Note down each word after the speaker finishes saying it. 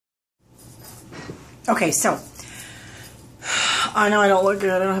Okay, so I know I don't look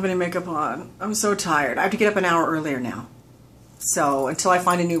good. I don't have any makeup on. I'm so tired. I have to get up an hour earlier now. So until I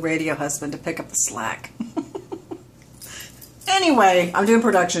find a new radio husband to pick up the slack. Anyway, I'm doing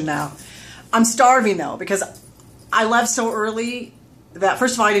production now. I'm starving though because I left so early that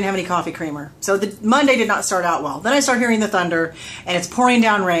first of all I didn't have any coffee creamer. So the Monday did not start out well. Then I start hearing the thunder and it's pouring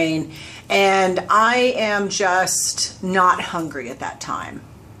down rain and I am just not hungry at that time.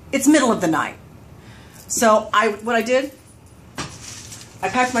 It's middle of the night. So what I did, I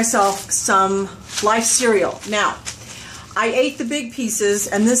packed myself some Life cereal. Now, I ate the big pieces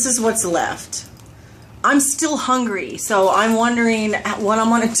and this is what's left. I'm still hungry, so I'm wondering what I'm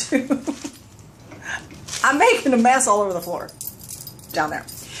gonna do. I'm making a mess all over the floor down there.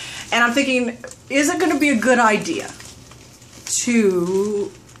 And I'm thinking, is it gonna be a good idea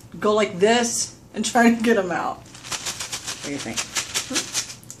to go like this and try to get them out? What do you think?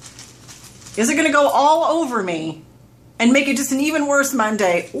 Is it going to go all over me and make it just an even worse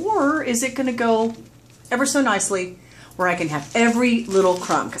Monday? Or is it going to go ever so nicely where I can have every little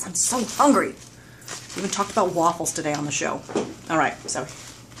crumb? Because I'm so hungry. We even talked about waffles today on the show. All right, so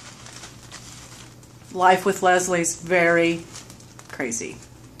life with Leslie's very crazy.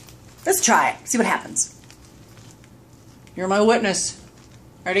 Let's try it. See what happens. You're my witness.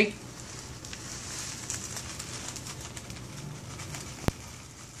 Ready?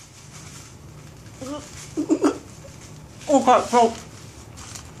 Okay, so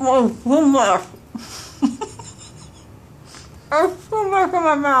there's so much. There's so much in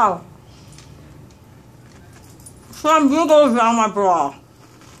my mouth. Some goes down my bra.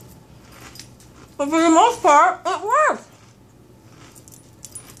 But for the most part, it works.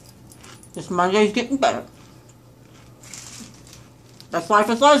 This Monday's getting better. That's Life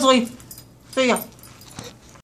with Leslie. See ya.